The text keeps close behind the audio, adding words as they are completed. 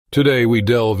Today we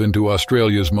delve into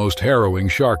Australia's most harrowing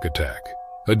shark attack,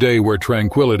 a day where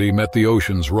tranquility met the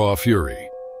ocean's raw fury.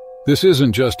 This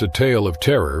isn't just a tale of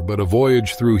terror, but a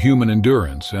voyage through human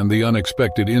endurance and the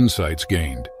unexpected insights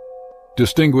gained.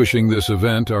 Distinguishing this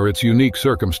event are its unique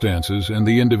circumstances and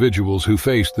the individuals who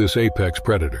faced this apex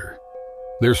predator.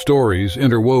 Their stories,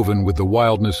 interwoven with the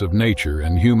wildness of nature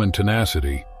and human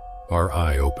tenacity, are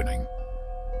eye-opening.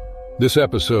 This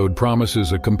episode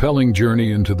promises a compelling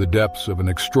journey into the depths of an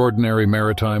extraordinary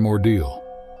maritime ordeal.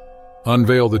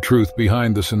 Unveil the truth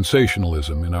behind the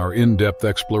sensationalism in our in-depth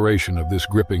exploration of this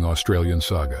gripping Australian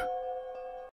saga.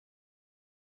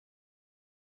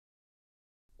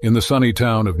 In the sunny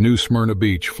town of New Smyrna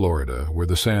Beach, Florida, where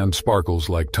the sand sparkles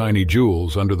like tiny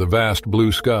jewels under the vast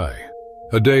blue sky,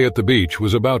 a day at the beach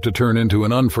was about to turn into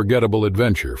an unforgettable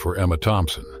adventure for Emma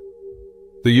Thompson.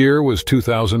 The year was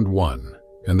 2001.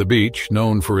 And the beach,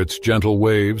 known for its gentle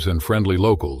waves and friendly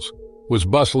locals, was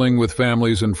bustling with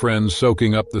families and friends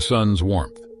soaking up the sun's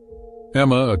warmth.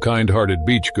 Emma, a kind-hearted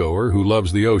beachgoer who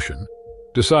loves the ocean,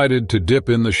 decided to dip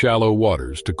in the shallow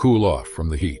waters to cool off from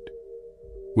the heat.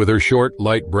 With her short,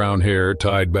 light brown hair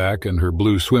tied back and her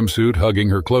blue swimsuit hugging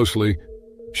her closely,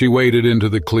 she waded into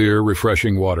the clear,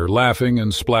 refreshing water, laughing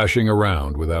and splashing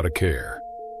around without a care.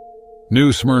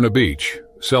 New Smyrna Beach,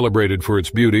 celebrated for its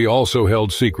beauty, also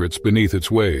held secrets beneath its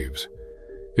waves.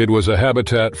 It was a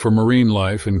habitat for marine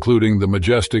life, including the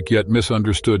majestic yet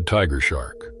misunderstood tiger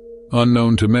shark.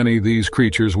 Unknown to many, these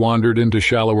creatures wandered into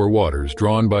shallower waters,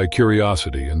 drawn by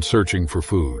curiosity and searching for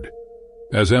food.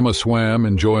 As Emma swam,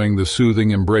 enjoying the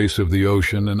soothing embrace of the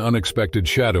ocean, an unexpected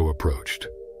shadow approached.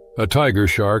 A tiger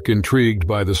shark, intrigued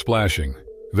by the splashing,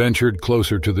 ventured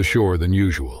closer to the shore than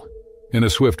usual. In a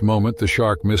swift moment, the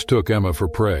shark mistook Emma for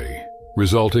prey,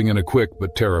 resulting in a quick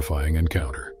but terrifying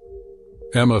encounter.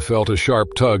 Emma felt a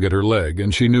sharp tug at her leg,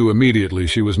 and she knew immediately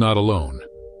she was not alone.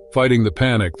 Fighting the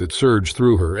panic that surged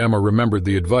through her, Emma remembered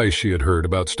the advice she had heard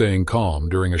about staying calm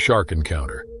during a shark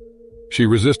encounter. She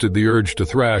resisted the urge to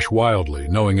thrash wildly,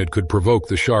 knowing it could provoke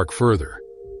the shark further.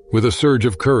 With a surge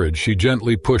of courage, she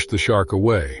gently pushed the shark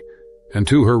away, and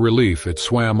to her relief, it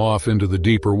swam off into the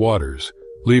deeper waters,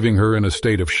 leaving her in a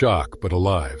state of shock but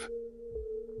alive.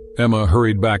 Emma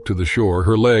hurried back to the shore,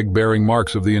 her leg bearing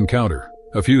marks of the encounter,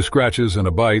 a few scratches and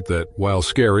a bite that, while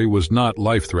scary, was not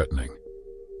life-threatening.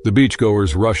 The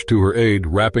beachgoers rushed to her aid,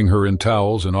 wrapping her in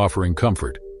towels and offering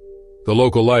comfort. The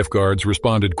local lifeguards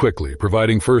responded quickly,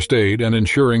 providing first aid and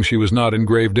ensuring she was not in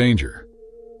grave danger.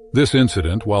 This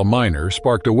incident, while minor,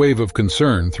 sparked a wave of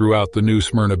concern throughout the New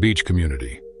Smyrna Beach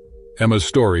community. Emma's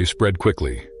story spread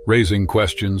quickly, raising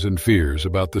questions and fears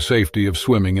about the safety of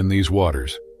swimming in these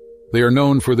waters. They are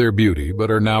known for their beauty, but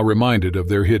are now reminded of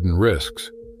their hidden risks.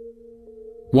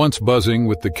 Once buzzing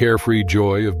with the carefree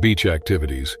joy of beach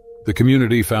activities, the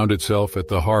community found itself at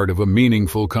the heart of a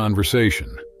meaningful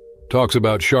conversation. Talks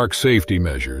about shark safety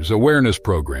measures, awareness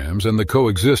programs, and the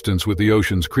coexistence with the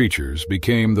ocean's creatures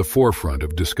became the forefront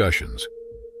of discussions.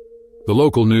 The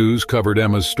local news covered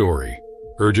Emma's story,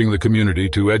 urging the community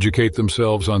to educate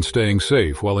themselves on staying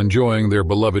safe while enjoying their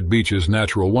beloved beach's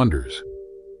natural wonders.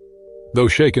 Though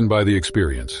shaken by the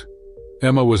experience,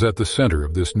 Emma was at the center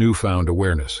of this newfound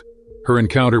awareness. Her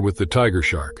encounter with the tiger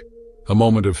shark, a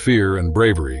moment of fear and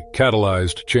bravery,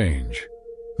 catalyzed change.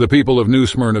 The people of New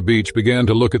Smyrna Beach began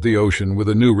to look at the ocean with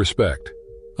a new respect,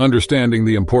 understanding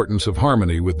the importance of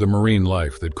harmony with the marine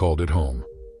life that called it home.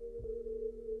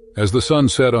 As the sun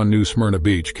set on New Smyrna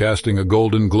Beach, casting a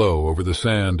golden glow over the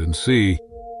sand and sea,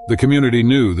 the community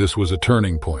knew this was a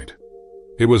turning point.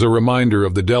 It was a reminder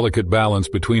of the delicate balance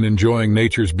between enjoying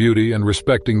nature's beauty and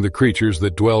respecting the creatures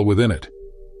that dwell within it.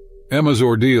 Emma's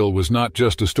ordeal was not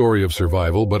just a story of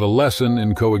survival, but a lesson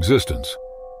in coexistence,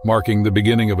 marking the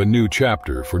beginning of a new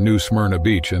chapter for New Smyrna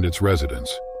Beach and its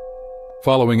residents.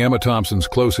 Following Emma Thompson's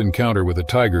close encounter with a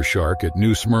tiger shark at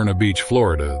New Smyrna Beach,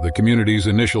 Florida, the community's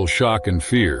initial shock and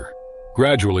fear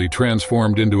gradually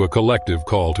transformed into a collective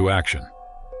call to action.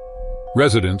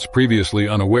 Residents, previously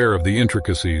unaware of the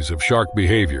intricacies of shark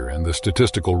behavior and the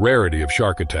statistical rarity of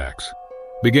shark attacks,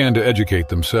 began to educate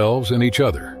themselves and each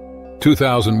other.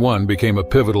 2001 became a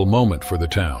pivotal moment for the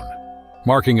town,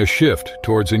 marking a shift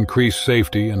towards increased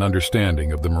safety and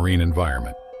understanding of the marine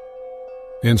environment.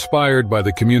 Inspired by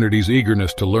the community's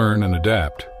eagerness to learn and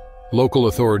adapt, local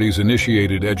authorities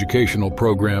initiated educational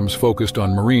programs focused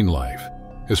on marine life,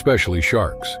 especially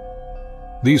sharks.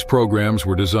 These programs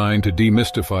were designed to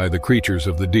demystify the creatures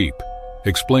of the deep,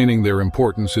 explaining their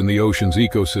importance in the ocean's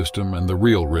ecosystem and the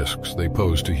real risks they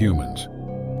pose to humans.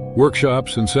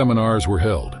 Workshops and seminars were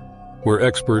held, where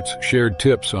experts shared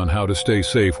tips on how to stay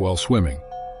safe while swimming,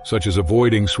 such as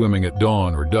avoiding swimming at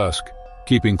dawn or dusk,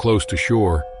 keeping close to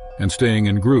shore, and staying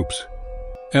in groups.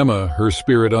 Emma, her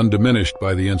spirit undiminished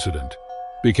by the incident,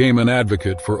 became an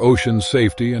advocate for ocean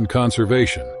safety and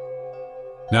conservation.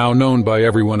 Now known by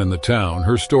everyone in the town,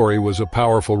 her story was a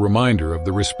powerful reminder of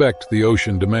the respect the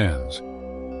ocean demands.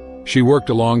 She worked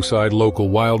alongside local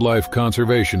wildlife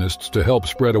conservationists to help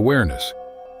spread awareness,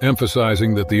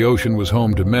 emphasizing that the ocean was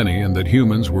home to many and that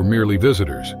humans were merely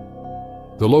visitors.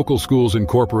 The local schools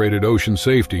incorporated ocean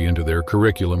safety into their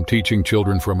curriculum, teaching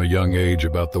children from a young age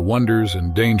about the wonders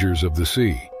and dangers of the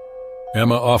sea.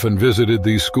 Emma often visited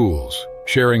these schools,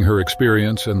 sharing her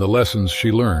experience and the lessons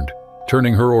she learned,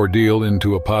 turning her ordeal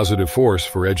into a positive force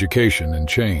for education and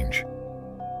change.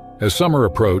 As summer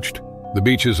approached, the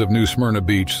beaches of New Smyrna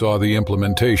Beach saw the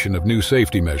implementation of new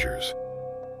safety measures.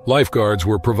 Lifeguards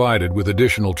were provided with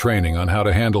additional training on how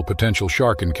to handle potential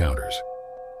shark encounters.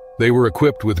 They were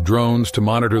equipped with drones to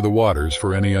monitor the waters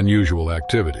for any unusual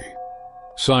activity.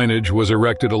 Signage was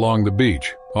erected along the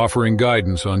beach, offering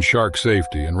guidance on shark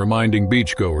safety and reminding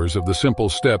beachgoers of the simple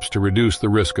steps to reduce the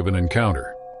risk of an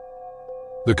encounter.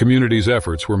 The community's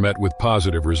efforts were met with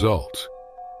positive results.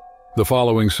 The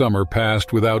following summer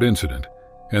passed without incident,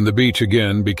 and the beach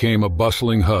again became a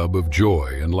bustling hub of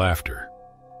joy and laughter.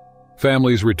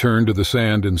 Families returned to the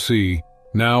sand and sea,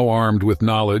 now armed with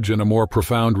knowledge and a more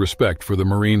profound respect for the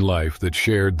marine life that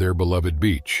shared their beloved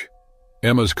beach.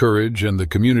 Emma's courage and the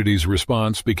community's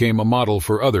response became a model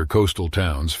for other coastal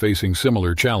towns facing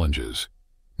similar challenges.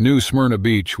 New Smyrna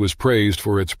Beach was praised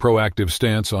for its proactive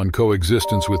stance on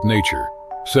coexistence with nature,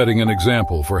 setting an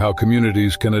example for how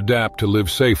communities can adapt to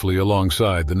live safely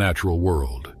alongside the natural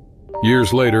world.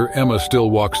 Years later, Emma still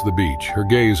walks the beach, her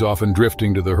gaze often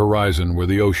drifting to the horizon where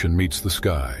the ocean meets the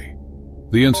sky.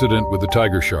 The incident with the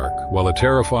tiger shark, while a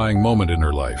terrifying moment in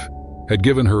her life, had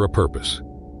given her a purpose.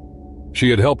 She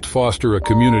had helped foster a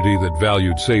community that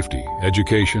valued safety,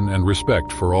 education, and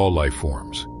respect for all life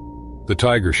forms. The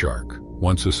tiger shark,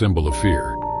 once a symbol of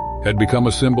fear, had become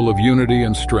a symbol of unity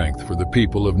and strength for the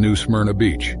people of New Smyrna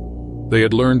Beach. They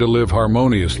had learned to live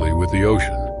harmoniously with the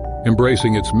ocean,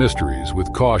 embracing its mysteries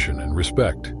with caution and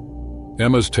respect.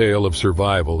 Emma's tale of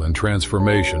survival and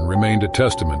transformation remained a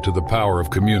testament to the power of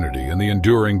community and the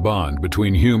enduring bond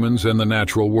between humans and the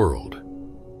natural world.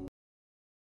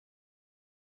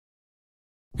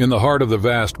 In the heart of the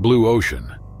vast blue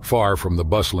ocean, far from the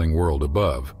bustling world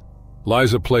above,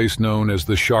 lies a place known as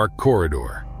the Shark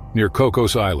Corridor, near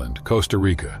Cocos Island, Costa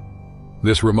Rica.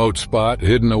 This remote spot,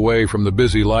 hidden away from the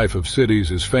busy life of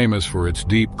cities, is famous for its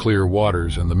deep, clear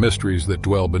waters and the mysteries that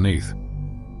dwell beneath.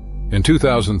 In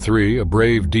 2003, a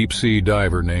brave deep-sea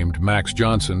diver named Max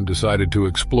Johnson decided to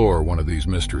explore one of these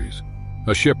mysteries,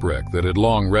 a shipwreck that had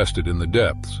long rested in the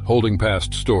depths, holding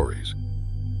past stories.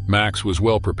 Max was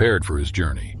well prepared for his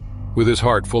journey, with his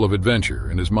heart full of adventure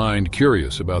and his mind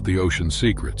curious about the ocean's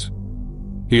secrets.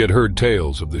 He had heard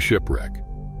tales of the shipwreck,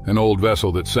 an old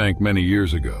vessel that sank many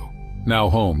years ago, now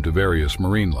home to various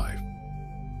marine life.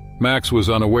 Max was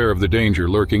unaware of the danger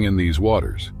lurking in these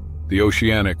waters, the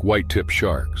oceanic white-tip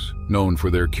sharks, known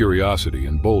for their curiosity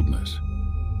and boldness.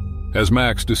 As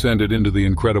Max descended into the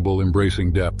incredible,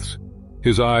 embracing depths,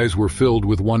 his eyes were filled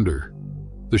with wonder.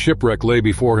 The shipwreck lay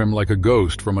before him like a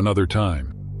ghost from another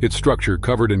time, its structure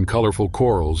covered in colorful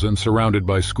corals and surrounded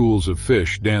by schools of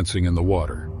fish dancing in the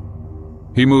water.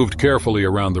 He moved carefully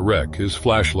around the wreck, his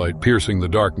flashlight piercing the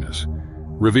darkness,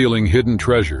 revealing hidden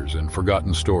treasures and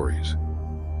forgotten stories.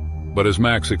 But as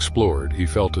Max explored, he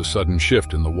felt a sudden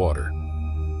shift in the water.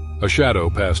 A shadow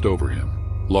passed over him,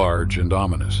 large and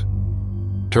ominous.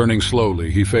 Turning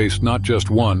slowly, he faced not just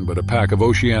one, but a pack of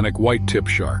oceanic white-tip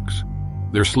sharks.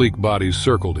 Their sleek bodies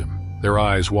circled him, their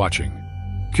eyes watching,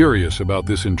 curious about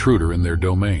this intruder in their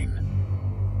domain.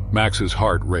 Max's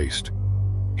heart raced.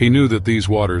 He knew that these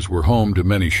waters were home to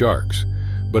many sharks,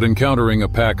 but encountering a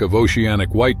pack of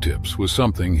oceanic white-tips was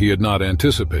something he had not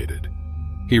anticipated.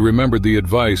 He remembered the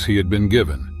advice he had been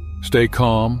given: stay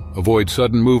calm, avoid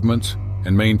sudden movements,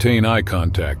 and maintain eye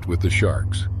contact with the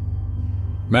sharks.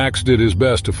 Max did his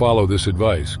best to follow this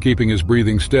advice, keeping his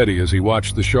breathing steady as he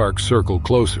watched the sharks circle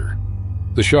closer.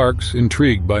 The sharks,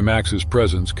 intrigued by Max's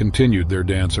presence, continued their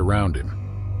dance around him.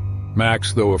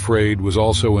 Max, though afraid, was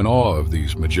also in awe of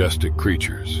these majestic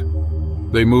creatures.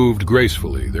 They moved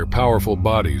gracefully, their powerful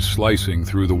bodies slicing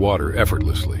through the water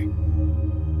effortlessly.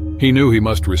 He knew he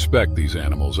must respect these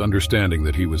animals, understanding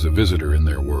that he was a visitor in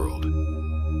their world.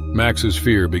 Max's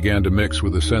fear began to mix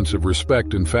with a sense of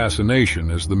respect and fascination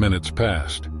as the minutes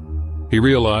passed. He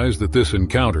realized that this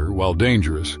encounter, while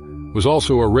dangerous, was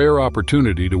also a rare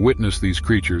opportunity to witness these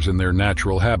creatures in their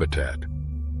natural habitat.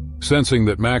 Sensing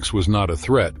that Max was not a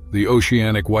threat, the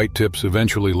oceanic white-tips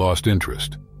eventually lost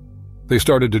interest. They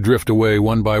started to drift away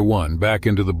one by one back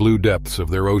into the blue depths of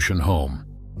their ocean home.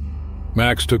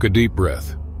 Max took a deep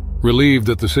breath, relieved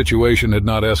that the situation had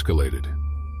not escalated.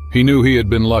 He knew he had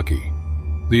been lucky.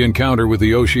 The encounter with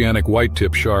the oceanic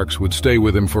white-tip sharks would stay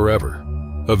with him forever,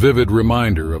 a vivid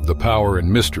reminder of the power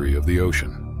and mystery of the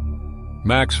ocean.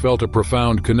 Max felt a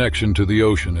profound connection to the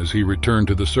ocean as he returned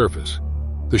to the surface,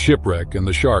 the shipwreck and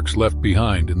the sharks left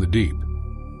behind in the deep.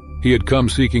 He had come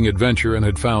seeking adventure and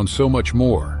had found so much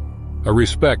more, a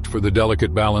respect for the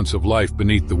delicate balance of life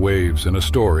beneath the waves and a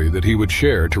story that he would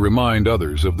share to remind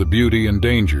others of the beauty and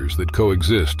dangers that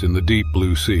coexist in the deep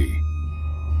blue sea.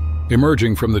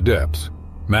 Emerging from the depths,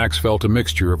 Max felt a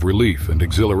mixture of relief and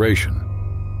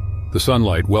exhilaration. The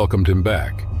sunlight welcomed him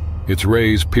back, its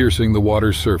rays piercing the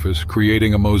water's surface,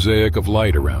 creating a mosaic of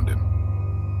light around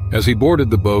him. As he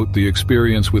boarded the boat, the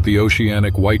experience with the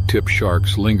oceanic white-tip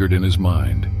sharks lingered in his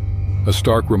mind, a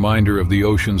stark reminder of the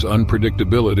ocean's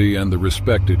unpredictability and the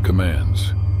respected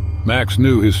commands. Max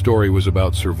knew his story was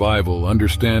about survival,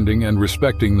 understanding, and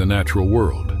respecting the natural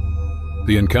world.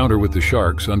 The encounter with the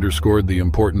sharks underscored the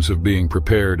importance of being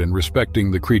prepared and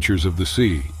respecting the creatures of the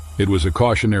sea. It was a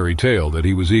cautionary tale that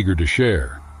he was eager to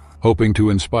share, hoping to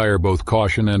inspire both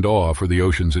caution and awe for the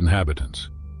ocean's inhabitants.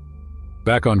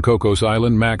 Back on Cocos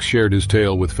Island, Max shared his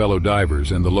tale with fellow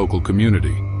divers and the local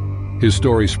community. His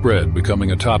story spread,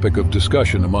 becoming a topic of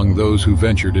discussion among those who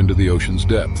ventured into the ocean's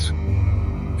depths.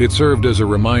 It served as a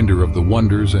reminder of the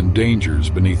wonders and dangers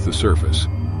beneath the surface,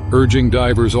 urging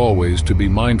divers always to be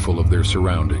mindful of their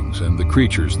surroundings and the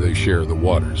creatures they share the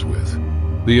waters with.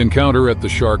 The encounter at the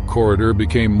Shark Corridor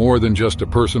became more than just a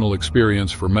personal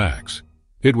experience for Max.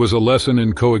 It was a lesson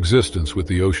in coexistence with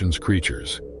the ocean's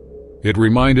creatures. It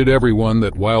reminded everyone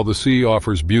that while the sea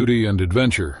offers beauty and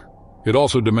adventure, it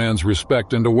also demands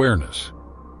respect and awareness.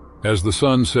 As the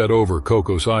sun set over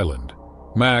Cocos Island,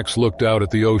 Max looked out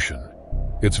at the ocean,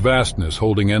 its vastness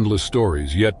holding endless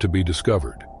stories yet to be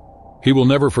discovered. He will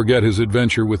never forget his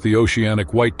adventure with the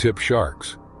oceanic white-tip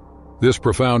sharks. This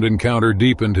profound encounter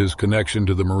deepened his connection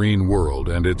to the marine world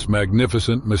and its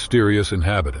magnificent, mysterious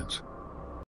inhabitants.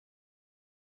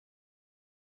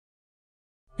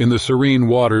 In the serene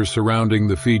waters surrounding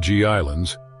the Fiji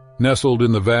Islands, nestled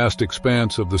in the vast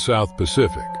expanse of the South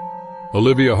Pacific,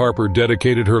 Olivia Harper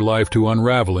dedicated her life to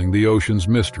unraveling the ocean's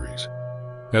mysteries.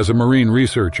 As a marine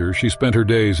researcher, she spent her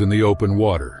days in the open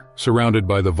water, surrounded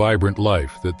by the vibrant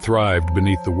life that thrived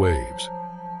beneath the waves.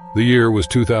 The year was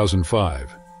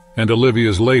 2005, and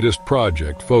Olivia's latest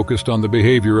project focused on the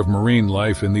behavior of marine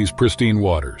life in these pristine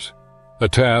waters, a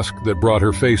task that brought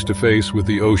her face to face with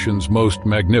the ocean's most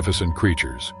magnificent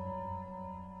creatures.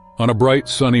 On a bright,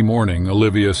 sunny morning,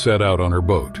 Olivia set out on her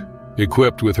boat,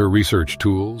 equipped with her research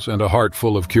tools and a heart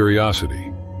full of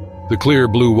curiosity. The clear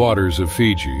blue waters of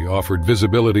Fiji offered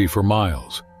visibility for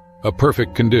miles, a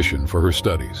perfect condition for her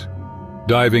studies.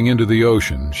 Diving into the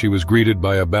ocean, she was greeted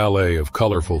by a ballet of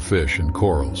colorful fish and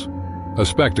corals, a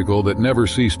spectacle that never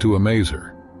ceased to amaze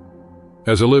her.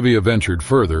 As Olivia ventured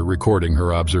further, recording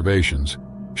her observations,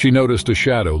 she noticed a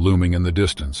shadow looming in the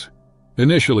distance.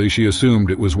 Initially, she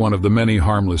assumed it was one of the many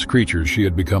harmless creatures she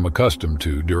had become accustomed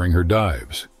to during her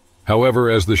dives. However,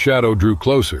 as the shadow drew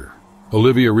closer,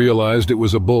 Olivia realized it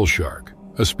was a bull shark,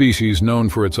 a species known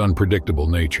for its unpredictable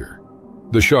nature.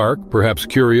 The shark, perhaps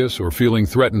curious or feeling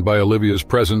threatened by Olivia's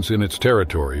presence in its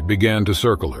territory, began to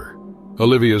circle her.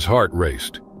 Olivia's heart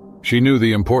raced. She knew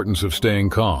the importance of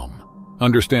staying calm.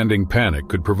 Understanding panic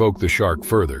could provoke the shark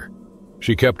further.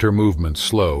 She kept her movements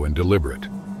slow and deliberate,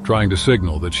 trying to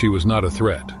signal that she was not a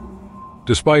threat.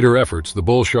 Despite her efforts, the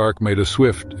bull shark made a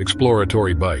swift,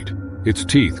 exploratory bite, its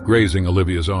teeth grazing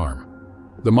Olivia's arm.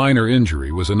 The minor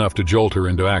injury was enough to jolt her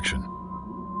into action.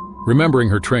 Remembering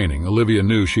her training, Olivia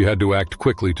knew she had to act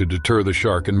quickly to deter the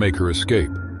shark and make her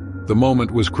escape. The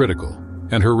moment was critical,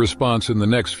 and her response in the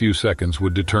next few seconds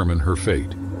would determine her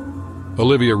fate.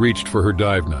 Olivia reached for her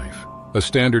dive knife, a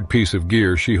standard piece of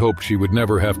gear she hoped she would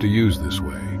never have to use this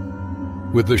way.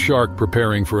 With the shark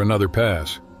preparing for another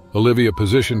pass, Olivia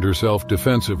positioned herself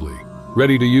defensively,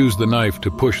 ready to use the knife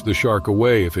to push the shark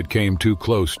away if it came too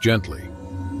close gently.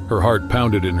 Her heart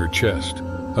pounded in her chest,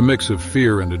 a mix of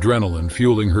fear and adrenaline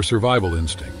fueling her survival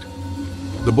instinct.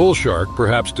 The bull shark,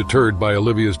 perhaps deterred by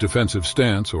Olivia's defensive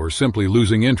stance or simply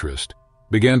losing interest,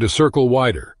 began to circle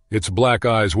wider, its black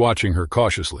eyes watching her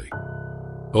cautiously.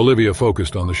 Olivia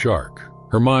focused on the shark,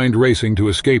 her mind racing to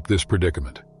escape this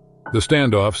predicament. The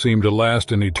standoff seemed to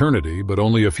last an eternity, but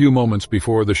only a few moments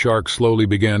before the shark slowly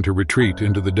began to retreat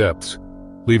into the depths,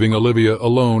 leaving Olivia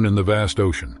alone in the vast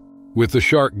ocean. With the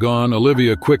shark gone,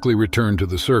 Olivia quickly returned to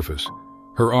the surface,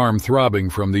 her arm throbbing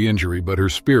from the injury but her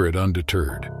spirit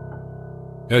undeterred.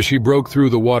 As she broke through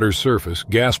the water's surface,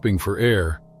 gasping for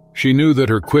air, she knew that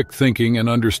her quick thinking and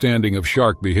understanding of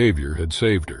shark behavior had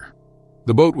saved her.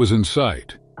 The boat was in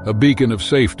sight, a beacon of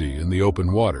safety in the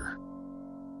open water.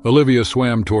 Olivia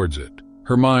swam towards it,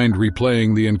 her mind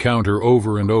replaying the encounter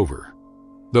over and over.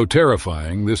 Though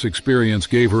terrifying, this experience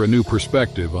gave her a new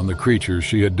perspective on the creatures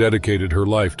she had dedicated her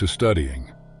life to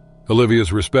studying.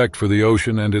 Olivia's respect for the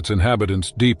ocean and its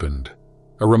inhabitants deepened,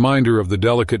 a reminder of the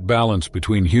delicate balance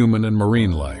between human and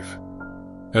marine life.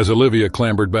 As Olivia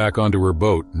clambered back onto her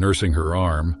boat, nursing her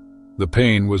arm, the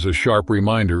pain was a sharp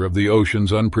reminder of the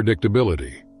ocean's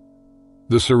unpredictability.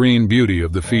 The serene beauty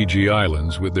of the Fiji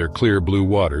Islands with their clear blue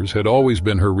waters had always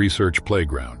been her research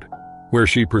playground, where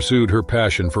she pursued her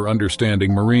passion for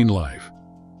understanding marine life.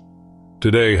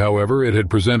 Today, however, it had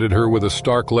presented her with a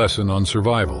stark lesson on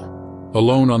survival.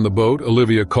 Alone on the boat,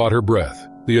 Olivia caught her breath,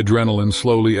 the adrenaline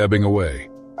slowly ebbing away.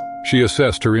 She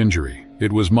assessed her injury.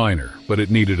 It was minor, but it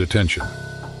needed attention.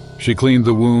 She cleaned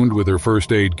the wound with her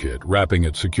first aid kit, wrapping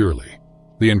it securely.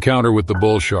 The encounter with the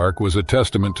bull shark was a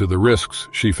testament to the risks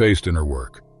she faced in her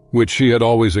work, which she had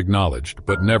always acknowledged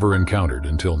but never encountered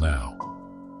until now.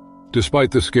 Despite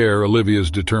the scare,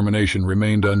 Olivia's determination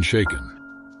remained unshaken.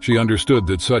 She understood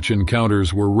that such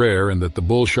encounters were rare and that the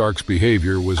bull shark's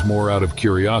behavior was more out of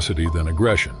curiosity than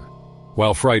aggression.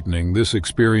 While frightening, this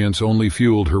experience only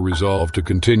fueled her resolve to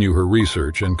continue her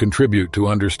research and contribute to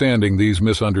understanding these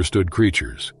misunderstood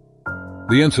creatures.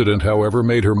 The incident, however,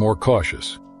 made her more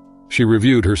cautious. She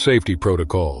reviewed her safety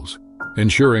protocols,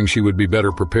 ensuring she would be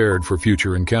better prepared for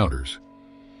future encounters.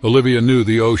 Olivia knew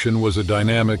the ocean was a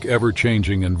dynamic,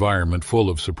 ever-changing environment full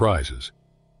of surprises.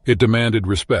 It demanded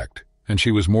respect, and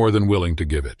she was more than willing to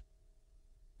give it.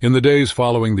 In the days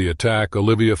following the attack,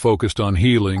 Olivia focused on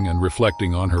healing and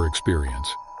reflecting on her experience.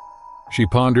 She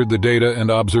pondered the data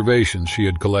and observations she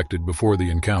had collected before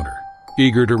the encounter,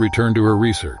 eager to return to her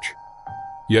research.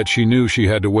 Yet she knew she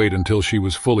had to wait until she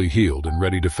was fully healed and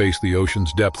ready to face the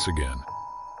ocean's depths again.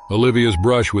 Olivia's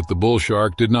brush with the bull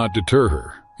shark did not deter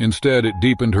her. Instead, it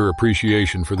deepened her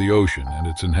appreciation for the ocean and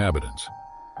its inhabitants.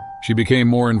 She became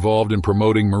more involved in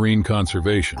promoting marine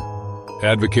conservation,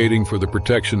 advocating for the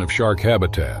protection of shark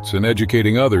habitats and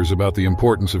educating others about the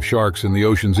importance of sharks in the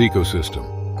ocean's ecosystem.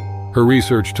 Her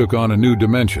research took on a new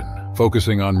dimension,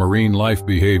 focusing on marine life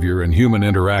behavior and human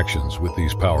interactions with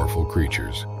these powerful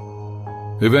creatures.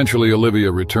 Eventually,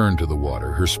 Olivia returned to the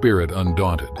water, her spirit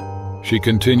undaunted. She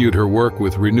continued her work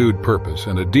with renewed purpose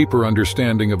and a deeper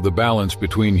understanding of the balance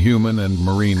between human and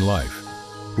marine life.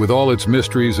 With all its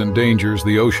mysteries and dangers,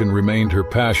 the ocean remained her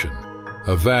passion,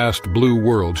 a vast blue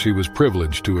world she was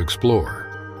privileged to explore.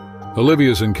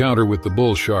 Olivia's encounter with the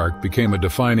bull shark became a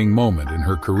defining moment in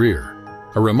her career,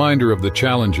 a reminder of the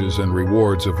challenges and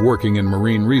rewards of working in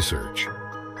marine research.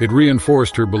 It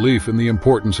reinforced her belief in the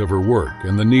importance of her work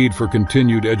and the need for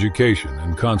continued education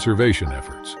and conservation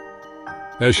efforts.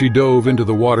 As she dove into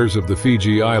the waters of the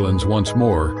Fiji Islands once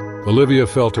more, Olivia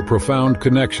felt a profound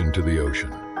connection to the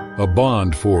ocean, a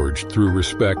bond forged through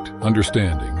respect,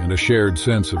 understanding, and a shared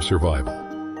sense of survival.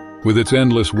 With its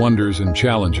endless wonders and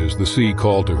challenges, the sea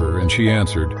called to her, and she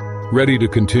answered, ready to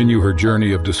continue her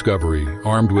journey of discovery,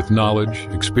 armed with knowledge,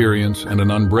 experience, and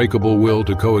an unbreakable will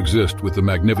to coexist with the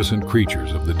magnificent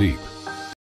creatures of the deep.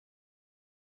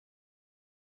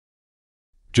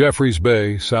 Jeffreys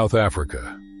Bay, South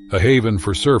Africa, a haven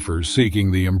for surfers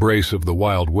seeking the embrace of the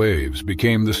wild waves,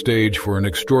 became the stage for an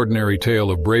extraordinary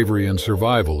tale of bravery and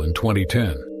survival in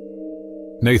 2010.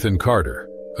 Nathan Carter,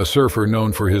 a surfer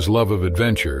known for his love of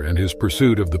adventure and his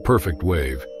pursuit of the perfect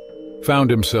wave, found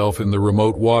himself in the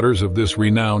remote waters of this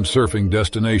renowned surfing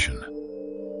destination.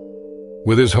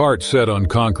 With his heart set on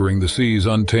conquering the sea's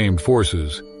untamed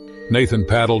forces, Nathan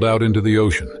paddled out into the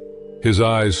ocean, his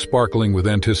eyes sparkling with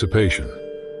anticipation.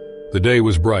 The day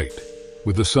was bright,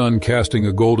 with the sun casting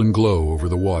a golden glow over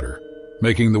the water,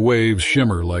 making the waves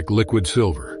shimmer like liquid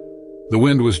silver. The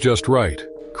wind was just right,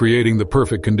 creating the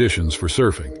perfect conditions for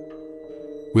surfing.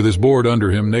 With his board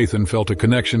under him, Nathan felt a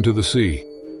connection to the sea,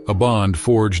 a bond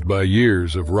forged by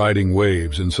years of riding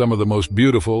waves in some of the most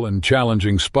beautiful and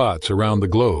challenging spots around the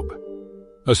globe.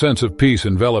 A sense of peace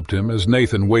enveloped him as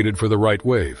Nathan waited for the right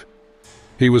wave.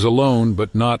 He was alone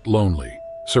but not lonely,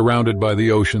 surrounded by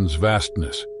the ocean's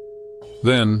vastness.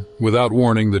 Then, without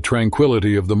warning, the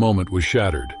tranquility of the moment was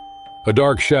shattered. A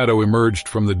dark shadow emerged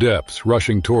from the depths,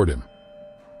 rushing toward him.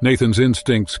 Nathan's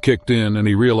instincts kicked in and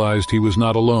he realized he was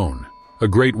not alone. A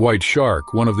great white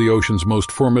shark, one of the ocean's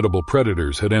most formidable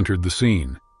predators, had entered the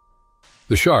scene.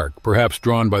 The shark, perhaps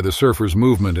drawn by the surfer's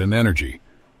movement and energy,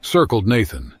 circled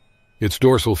Nathan, its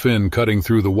dorsal fin cutting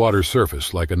through the water's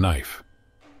surface like a knife.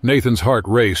 Nathan's heart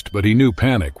raced, but he knew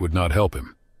panic would not help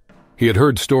him. He had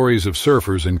heard stories of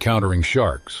surfers encountering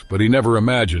sharks, but he never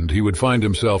imagined he would find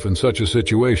himself in such a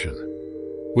situation.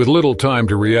 With little time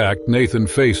to react, Nathan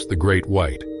faced the great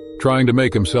white, trying to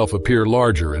make himself appear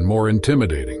larger and more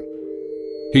intimidating.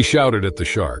 He shouted at the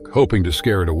shark, hoping to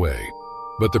scare it away,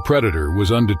 but the predator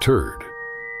was undeterred.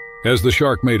 As the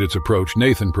shark made its approach,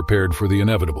 Nathan prepared for the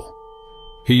inevitable.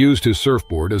 He used his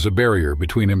surfboard as a barrier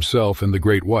between himself and the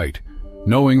great white,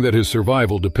 knowing that his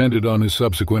survival depended on his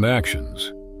subsequent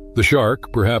actions. The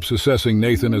shark, perhaps assessing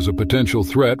Nathan as a potential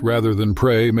threat rather than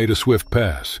prey, made a swift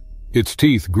pass, its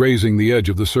teeth grazing the edge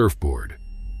of the surfboard.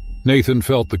 Nathan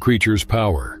felt the creature's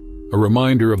power, a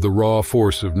reminder of the raw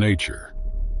force of nature.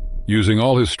 Using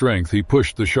all his strength, he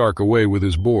pushed the shark away with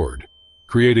his board,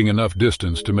 creating enough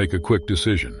distance to make a quick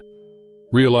decision.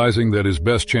 Realizing that his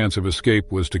best chance of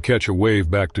escape was to catch a wave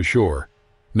back to shore,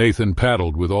 Nathan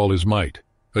paddled with all his might,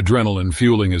 adrenaline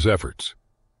fueling his efforts.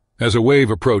 As a wave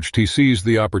approached, he seized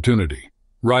the opportunity,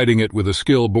 riding it with a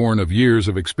skill born of years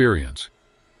of experience.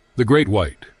 The great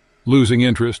white, losing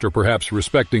interest or perhaps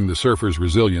respecting the surfer's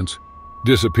resilience,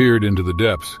 disappeared into the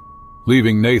depths,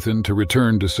 leaving Nathan to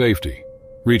return to safety.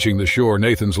 Reaching the shore,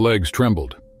 Nathan's legs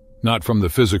trembled, not from the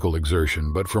physical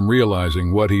exertion, but from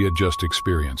realizing what he had just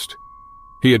experienced.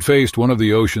 He had faced one of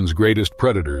the ocean's greatest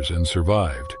predators and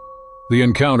survived. The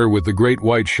encounter with the great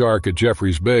white shark at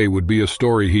Jeffreys Bay would be a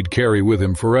story he'd carry with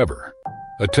him forever,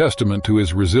 a testament to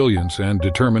his resilience and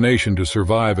determination to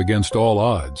survive against all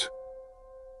odds.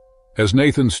 As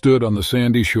Nathan stood on the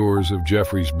sandy shores of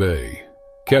Jeffreys Bay,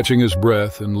 catching his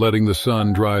breath and letting the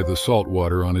sun dry the salt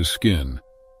water on his skin,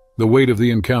 the weight of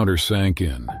the encounter sank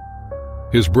in.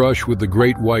 His brush with the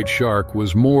great white shark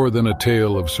was more than a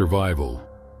tale of survival.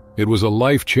 It was a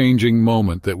life-changing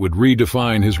moment that would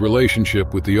redefine his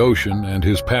relationship with the ocean and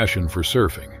his passion for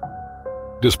surfing.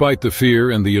 Despite the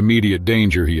fear and the immediate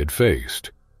danger he had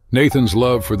faced, Nathan's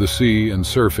love for the sea and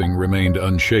surfing remained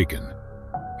unshaken.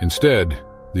 Instead,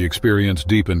 the experience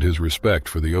deepened his respect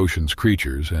for the ocean's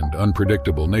creatures and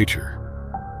unpredictable nature.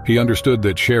 He understood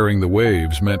that sharing the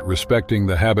waves meant respecting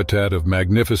the habitat of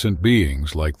magnificent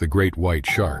beings like the great white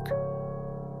shark.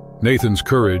 Nathan's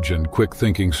courage and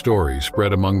quick-thinking story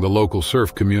spread among the local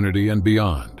surf community and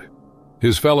beyond.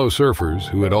 His fellow surfers,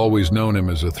 who had always known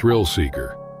him as a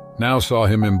thrill-seeker, now saw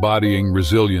him embodying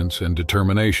resilience and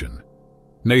determination.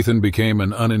 Nathan became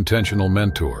an unintentional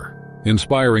mentor,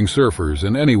 inspiring surfers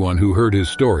and anyone who heard his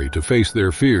story to face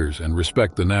their fears and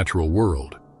respect the natural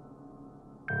world.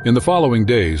 In the following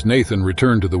days, Nathan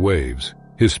returned to the waves,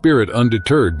 his spirit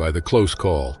undeterred by the close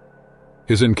call.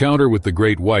 His encounter with the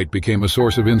great white became a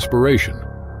source of inspiration,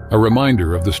 a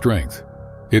reminder of the strength,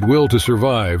 its will to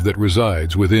survive that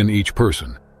resides within each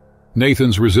person.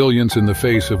 Nathan's resilience in the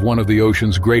face of one of the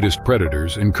ocean's greatest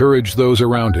predators encouraged those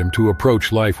around him to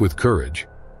approach life with courage,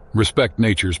 respect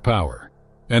nature's power,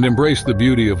 and embrace the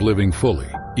beauty of living fully,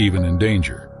 even in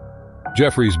danger.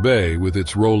 Jeffreys Bay, with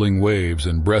its rolling waves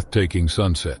and breathtaking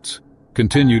sunsets,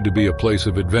 continued to be a place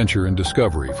of adventure and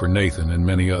discovery for Nathan and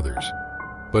many others.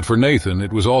 But for Nathan,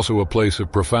 it was also a place of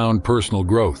profound personal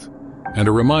growth and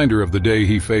a reminder of the day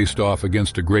he faced off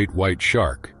against a great white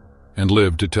shark and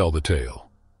lived to tell the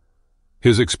tale.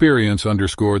 His experience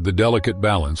underscored the delicate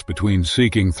balance between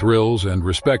seeking thrills and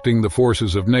respecting the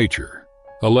forces of nature,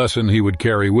 a lesson he would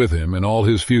carry with him in all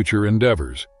his future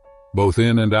endeavors, both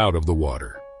in and out of the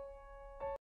water.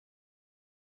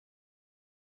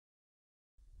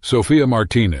 Sofia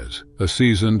Martinez, a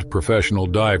seasoned professional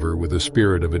diver with a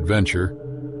spirit of adventure,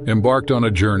 embarked on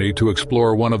a journey to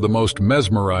explore one of the most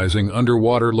mesmerizing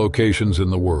underwater locations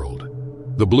in the world,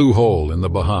 the Blue Hole in the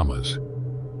Bahamas.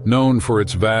 Known for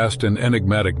its vast and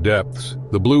enigmatic depths,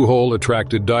 the Blue Hole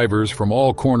attracted divers from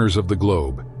all corners of the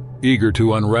globe, eager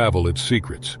to unravel its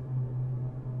secrets.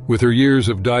 With her years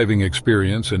of diving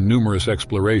experience and numerous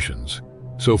explorations,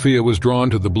 Sofia was drawn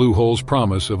to the Blue Hole's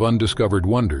promise of undiscovered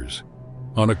wonders.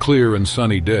 On a clear and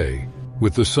sunny day,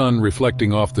 with the sun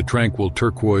reflecting off the tranquil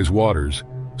turquoise waters,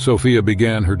 Sofia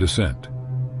began her descent.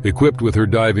 Equipped with her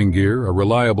diving gear, a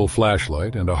reliable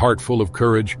flashlight, and a heart full of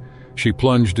courage, she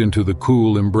plunged into the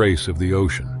cool embrace of the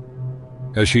ocean.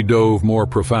 As she dove more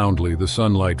profoundly, the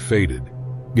sunlight faded,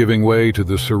 giving way to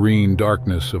the serene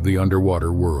darkness of the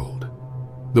underwater world.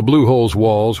 The Blue Hole's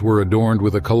walls were adorned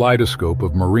with a kaleidoscope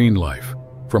of marine life,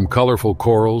 from colorful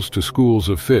corals to schools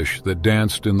of fish that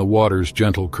danced in the water's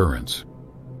gentle currents.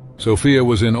 Sofia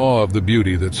was in awe of the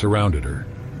beauty that surrounded her.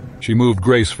 She moved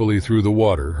gracefully through the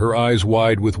water, her eyes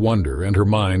wide with wonder and her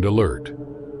mind alert.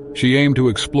 She aimed to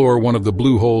explore one of the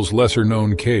Blue Hole's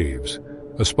lesser-known caves,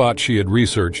 a spot she had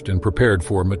researched and prepared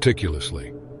for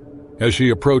meticulously. As she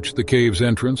approached the cave's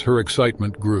entrance, her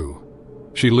excitement grew.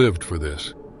 She lived for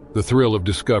this, the thrill of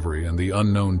discovery and the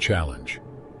unknown challenge.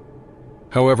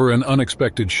 However, an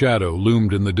unexpected shadow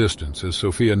loomed in the distance as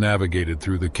Sophia navigated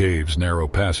through the cave's narrow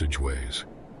passageways.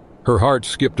 Her heart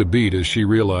skipped a beat as she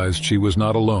realized she was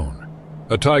not alone.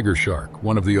 A tiger shark,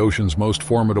 one of the ocean's most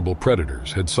formidable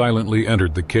predators, had silently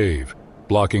entered the cave,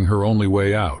 blocking her only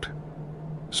way out.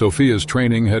 Sophia's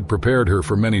training had prepared her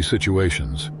for many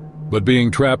situations, but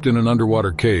being trapped in an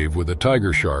underwater cave with a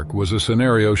tiger shark was a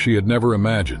scenario she had never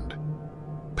imagined.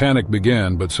 Panic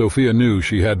began, but Sophia knew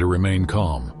she had to remain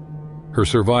calm. Her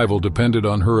survival depended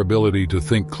on her ability to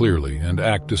think clearly and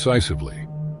act decisively.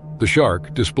 The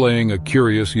shark, displaying a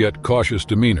curious yet cautious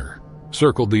demeanor,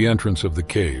 circled the entrance of the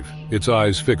cave, its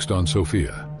eyes fixed on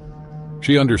Sophia.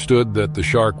 She understood that the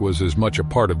shark was as much a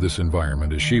part of this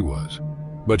environment as she was,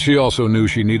 but she also knew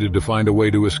she needed to find a way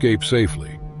to escape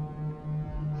safely.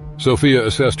 Sophia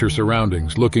assessed her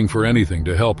surroundings, looking for anything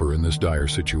to help her in this dire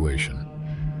situation.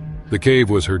 The cave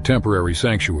was her temporary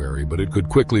sanctuary, but it could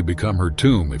quickly become her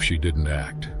tomb if she didn't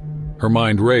act. Her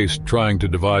mind raced, trying to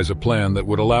devise a plan that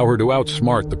would allow her to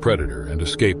outsmart the predator and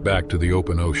escape back to the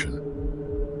open ocean.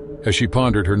 As she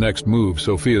pondered her next move,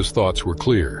 Sophia's thoughts were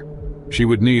clear. She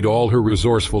would need all her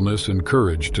resourcefulness and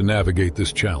courage to navigate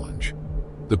this challenge.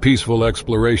 The peaceful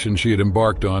exploration she had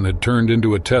embarked on had turned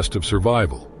into a test of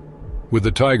survival. With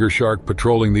the tiger shark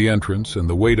patrolling the entrance and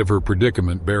the weight of her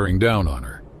predicament bearing down on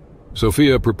her,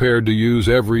 Sophia prepared to use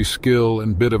every skill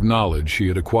and bit of knowledge she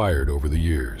had acquired over the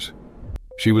years.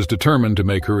 She was determined to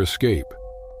make her escape,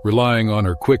 relying on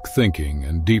her quick thinking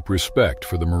and deep respect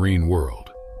for the marine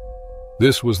world.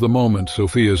 This was the moment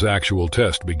Sophia's actual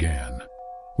test began.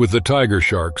 With the tiger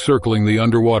shark circling the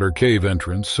underwater cave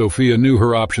entrance, Sophia knew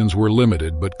her options were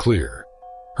limited but clear.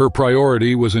 Her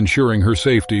priority was ensuring her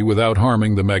safety without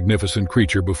harming the magnificent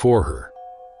creature before her.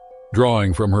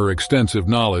 Drawing from her extensive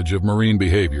knowledge of marine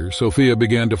behavior, Sophia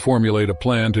began to formulate a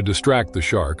plan to distract the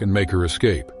shark and make her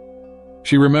escape.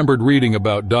 She remembered reading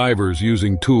about divers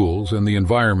using tools and the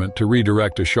environment to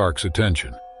redirect a shark's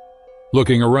attention.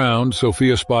 Looking around,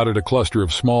 Sophia spotted a cluster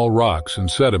of small rocks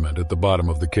and sediment at the bottom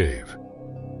of the cave.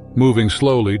 Moving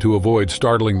slowly to avoid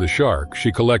startling the shark,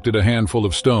 she collected a handful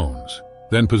of stones,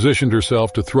 then positioned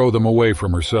herself to throw them away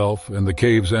from herself and the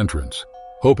cave's entrance,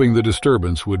 hoping the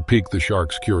disturbance would pique the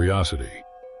shark's curiosity.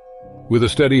 With a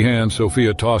steady hand,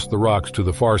 Sophia tossed the rocks to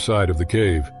the far side of the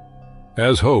cave.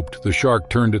 As hoped, the shark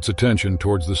turned its attention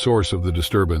towards the source of the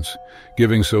disturbance,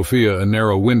 giving Sophia a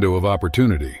narrow window of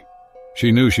opportunity.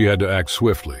 She knew she had to act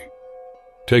swiftly.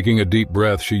 Taking a deep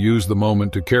breath, she used the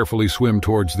moment to carefully swim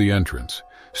towards the entrance,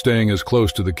 staying as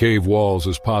close to the cave walls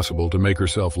as possible to make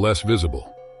herself less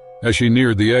visible. As she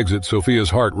neared the exit, Sophia's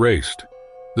heart raced.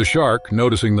 The shark,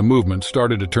 noticing the movement,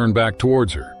 started to turn back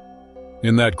towards her.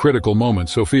 In that critical moment,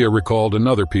 Sophia recalled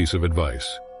another piece of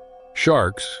advice.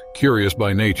 Sharks, curious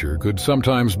by nature, could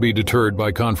sometimes be deterred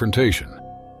by confrontation.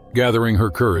 Gathering her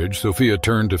courage, Sophia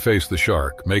turned to face the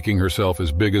shark, making herself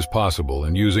as big as possible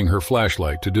and using her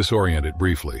flashlight to disorient it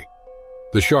briefly.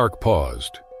 The shark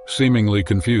paused, seemingly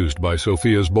confused by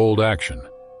Sophia's bold action.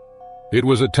 It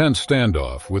was a tense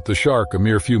standoff, with the shark a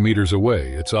mere few meters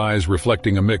away, its eyes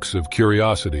reflecting a mix of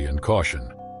curiosity and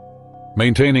caution.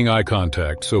 Maintaining eye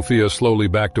contact, Sophia slowly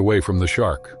backed away from the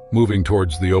shark, moving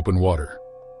towards the open water.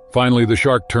 Finally, the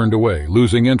shark turned away,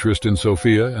 losing interest in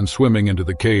Sophia and swimming into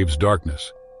the cave's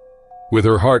darkness. With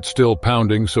her heart still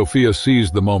pounding, Sophia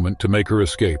seized the moment to make her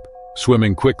escape,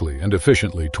 swimming quickly and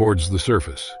efficiently towards the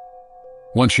surface.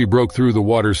 Once she broke through the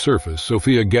water's surface,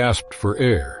 Sophia gasped for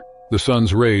air, the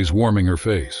sun's rays warming her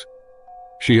face.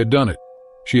 She had done it.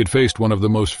 She had faced one of the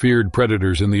most feared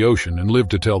predators in the ocean and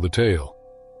lived to tell the tale.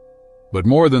 But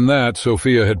more than that,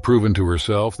 Sophia had proven to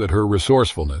herself that her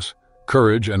resourcefulness,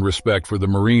 courage, and respect for the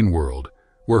marine world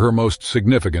were her most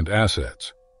significant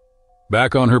assets.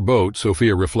 Back on her boat,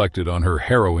 Sophia reflected on her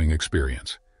harrowing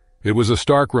experience. It was a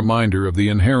stark reminder of the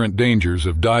inherent dangers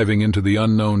of diving into the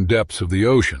unknown depths of the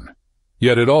ocean.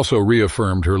 Yet it also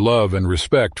reaffirmed her love and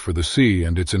respect for the sea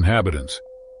and its inhabitants.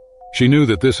 She knew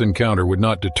that this encounter would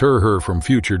not deter her from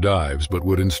future dives, but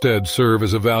would instead serve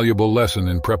as a valuable lesson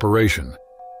in preparation,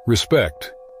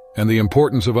 respect, and the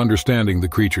importance of understanding the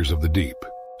creatures of the deep.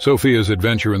 Sophia's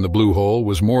adventure in the Blue Hole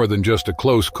was more than just a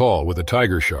close call with a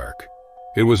tiger shark.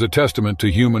 It was a testament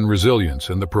to human resilience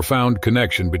and the profound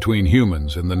connection between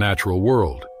humans and the natural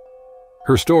world.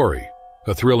 Her story,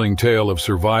 a thrilling tale of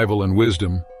survival and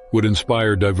wisdom, would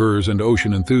inspire divers and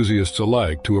ocean enthusiasts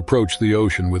alike to approach the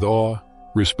ocean with awe,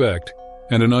 respect,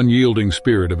 and an unyielding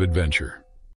spirit of adventure.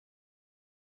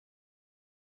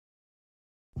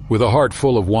 With a heart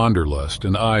full of wanderlust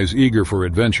and eyes eager for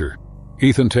adventure,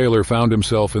 Ethan Taylor found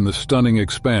himself in the stunning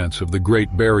expanse of the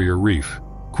Great Barrier Reef.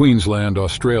 Queensland,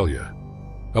 Australia.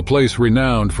 A place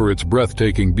renowned for its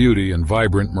breathtaking beauty and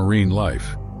vibrant marine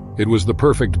life. It was the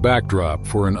perfect backdrop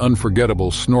for an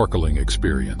unforgettable snorkeling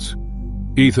experience.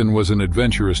 Ethan was an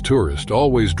adventurous tourist,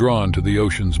 always drawn to the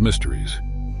ocean's mysteries.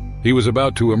 He was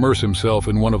about to immerse himself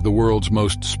in one of the world's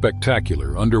most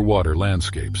spectacular underwater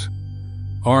landscapes.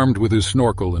 Armed with his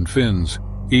snorkel and fins,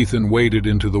 Ethan waded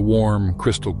into the warm,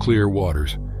 crystal-clear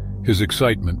waters, his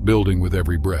excitement building with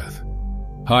every breath.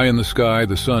 High in the sky,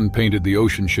 the sun painted the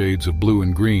ocean shades of blue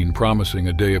and green, promising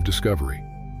a day of discovery.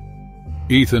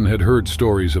 Ethan had heard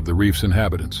stories of the reef's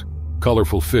inhabitants,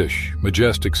 colorful fish,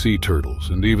 majestic sea turtles,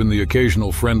 and even the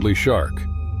occasional friendly shark.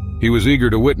 He was eager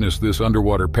to witness this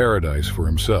underwater paradise for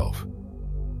himself.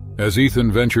 As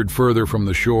Ethan ventured further from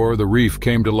the shore, the reef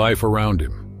came to life around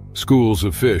him. Schools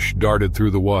of fish darted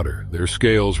through the water, their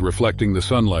scales reflecting the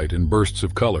sunlight in bursts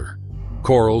of color.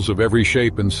 Corals of every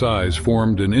shape and size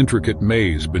formed an intricate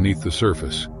maze beneath the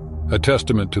surface, a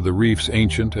testament to the reef's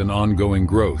ancient and ongoing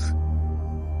growth.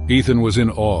 Ethan was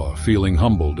in awe, feeling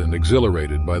humbled and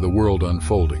exhilarated by the world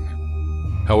unfolding.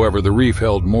 However, the reef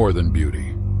held more than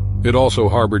beauty. It also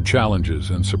harbored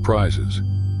challenges and surprises.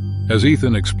 As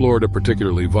Ethan explored a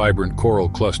particularly vibrant coral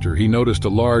cluster, he noticed a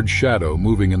large shadow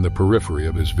moving in the periphery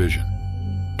of his vision.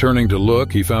 Turning to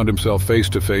look, he found himself face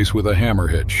to face with a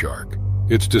hammerhead shark,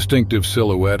 its distinctive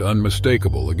silhouette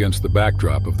unmistakable against the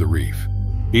backdrop of the reef.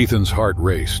 Ethan's heart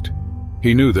raced.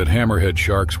 He knew that hammerhead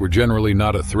sharks were generally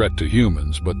not a threat to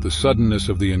humans, but the suddenness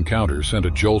of the encounter sent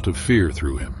a jolt of fear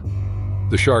through him.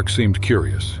 The shark seemed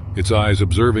curious, its eyes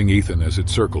observing Ethan as it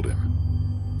circled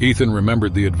him. Ethan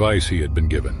remembered the advice he had been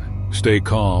given: stay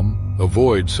calm,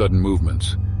 avoid sudden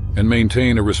movements, and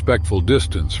maintain a respectful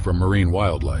distance from marine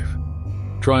wildlife.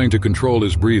 Trying to control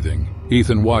his breathing,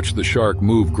 Ethan watched the shark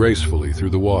move gracefully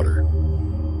through the water.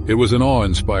 It was an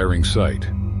awe-inspiring sight,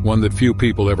 one that few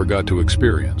people ever got to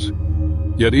experience.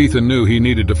 Yet Ethan knew he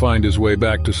needed to find his way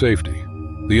back to safety.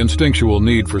 The instinctual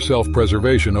need for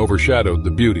self-preservation overshadowed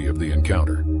the beauty of the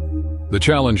encounter. The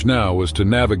challenge now was to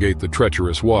navigate the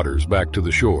treacherous waters back to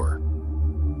the shore.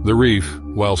 The reef,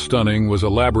 while stunning, was a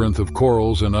labyrinth of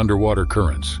corals and underwater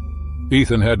currents.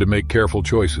 Ethan had to make careful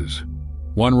choices.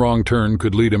 One wrong turn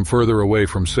could lead him further away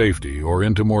from safety or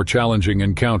into more challenging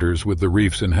encounters with the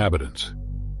reef's inhabitants.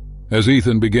 As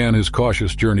Ethan began his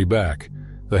cautious journey back,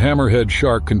 the hammerhead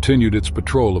shark continued its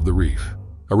patrol of the reef,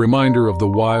 a reminder of the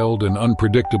wild and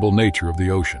unpredictable nature of the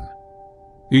ocean.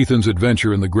 Ethan's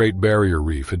adventure in the Great Barrier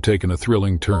Reef had taken a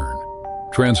thrilling turn,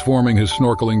 transforming his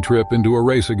snorkeling trip into a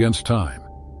race against time.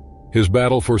 His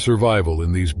battle for survival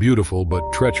in these beautiful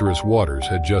but treacherous waters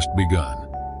had just begun.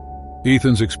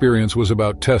 Ethan's experience was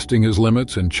about testing his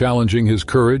limits and challenging his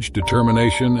courage,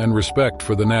 determination, and respect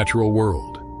for the natural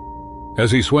world.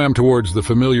 As he swam towards the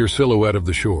familiar silhouette of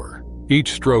the shore,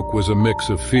 each stroke was a mix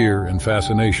of fear and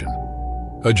fascination,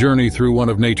 a journey through one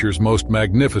of nature's most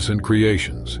magnificent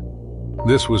creations.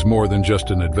 This was more than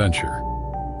just an adventure.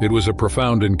 It was a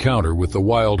profound encounter with the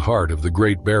wild heart of the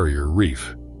Great Barrier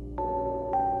Reef.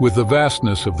 With the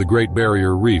vastness of the Great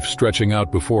Barrier Reef stretching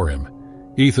out before him,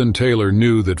 Ethan Taylor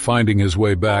knew that finding his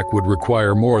way back would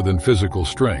require more than physical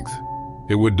strength.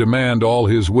 It would demand all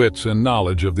his wits and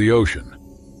knowledge of the ocean.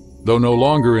 Though no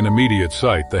longer in immediate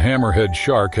sight, the hammerhead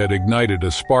shark had ignited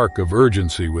a spark of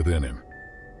urgency within him.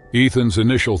 Ethan's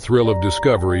initial thrill of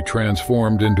discovery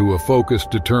transformed into a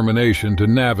focused determination to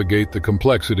navigate the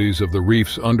complexities of the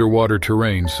reef's underwater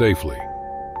terrain safely.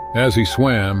 As he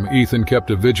swam, Ethan kept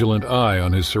a vigilant eye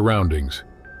on his surroundings.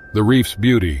 The reef's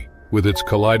beauty, with its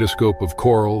kaleidoscope of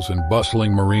corals and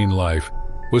bustling marine life,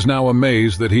 was now a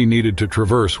maze that he needed to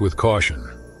traverse with caution.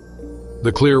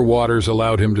 The clear waters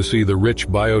allowed him to see the rich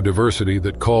biodiversity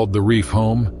that called the reef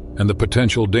home and the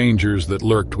potential dangers that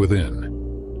lurked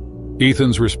within.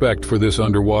 Ethan's respect for this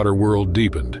underwater world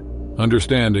deepened,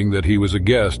 understanding that he was a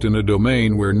guest in a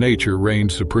domain where nature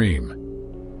reigned supreme.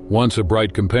 Once a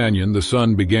bright companion, the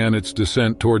sun began its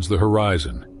descent towards the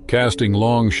horizon, casting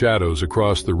long shadows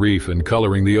across the reef and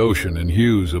coloring the ocean in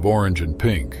hues of orange and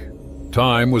pink.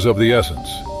 Time was of the essence,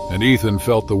 and Ethan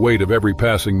felt the weight of every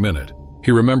passing minute.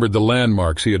 He remembered the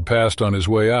landmarks he had passed on his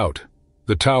way out,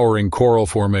 the towering coral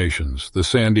formations, the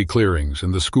sandy clearings,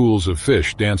 and the schools of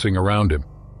fish dancing around him.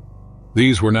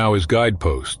 These were now his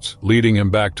guideposts, leading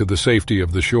him back to the safety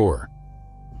of the shore.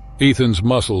 Ethan's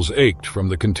muscles ached from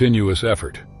the continuous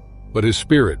effort, but his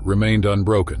spirit remained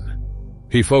unbroken.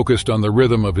 He focused on the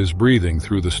rhythm of his breathing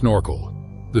through the snorkel,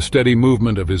 the steady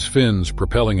movement of his fins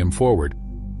propelling him forward.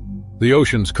 The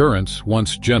ocean's currents,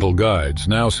 once gentle guides,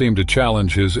 now seemed to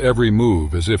challenge his every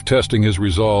move, as if testing his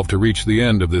resolve to reach the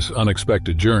end of this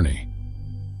unexpected journey.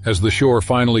 As the shore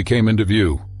finally came into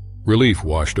view, relief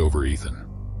washed over Ethan.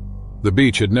 The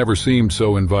beach had never seemed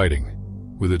so inviting,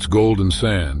 with its golden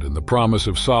sand and the promise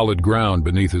of solid ground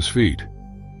beneath his feet.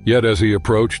 Yet as he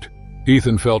approached,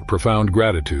 Ethan felt profound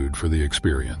gratitude for the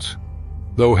experience.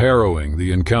 Though harrowing,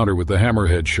 the encounter with the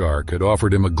hammerhead shark had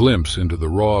offered him a glimpse into the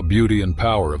raw beauty and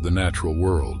power of the natural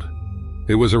world.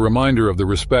 It was a reminder of the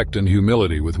respect and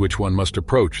humility with which one must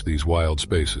approach these wild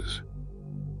spaces.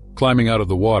 Climbing out of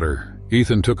the water,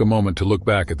 Ethan took a moment to look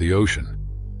back at the ocean.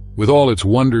 With all its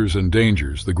wonders and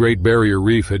dangers, the Great Barrier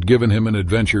Reef had given him an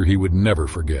adventure he would never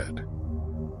forget.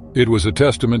 It was a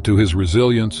testament to his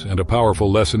resilience and a powerful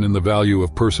lesson in the value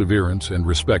of perseverance and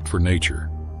respect for nature.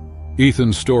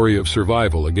 Ethan's story of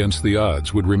survival against the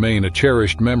odds would remain a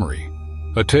cherished memory,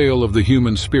 a tale of the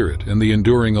human spirit and the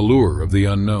enduring allure of the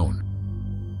unknown.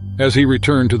 As he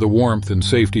returned to the warmth and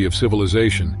safety of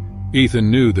civilization,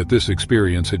 Ethan knew that this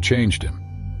experience had changed him.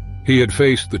 He had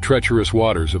faced the treacherous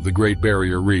waters of the Great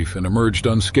Barrier Reef and emerged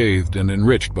unscathed and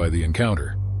enriched by the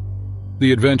encounter.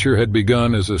 The adventure had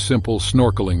begun as a simple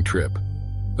snorkeling trip,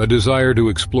 a desire to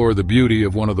explore the beauty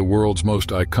of one of the world's most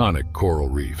iconic coral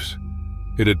reefs.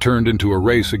 It had turned into a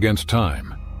race against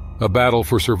time, a battle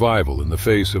for survival in the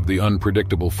face of the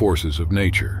unpredictable forces of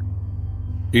nature.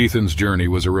 Ethan's journey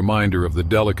was a reminder of the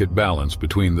delicate balance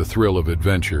between the thrill of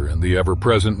adventure and the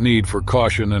ever-present need for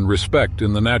caution and respect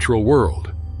in the natural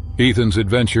world. Ethan's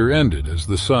adventure ended as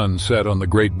the sun set on the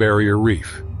Great Barrier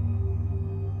Reef.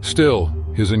 Still,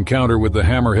 his encounter with the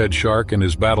hammerhead shark and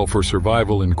his battle for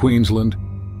survival in Queensland,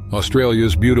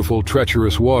 Australia's beautiful,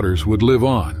 treacherous waters, would live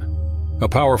on, a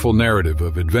powerful narrative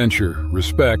of adventure,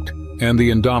 respect, and the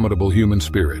indomitable human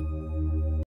spirit.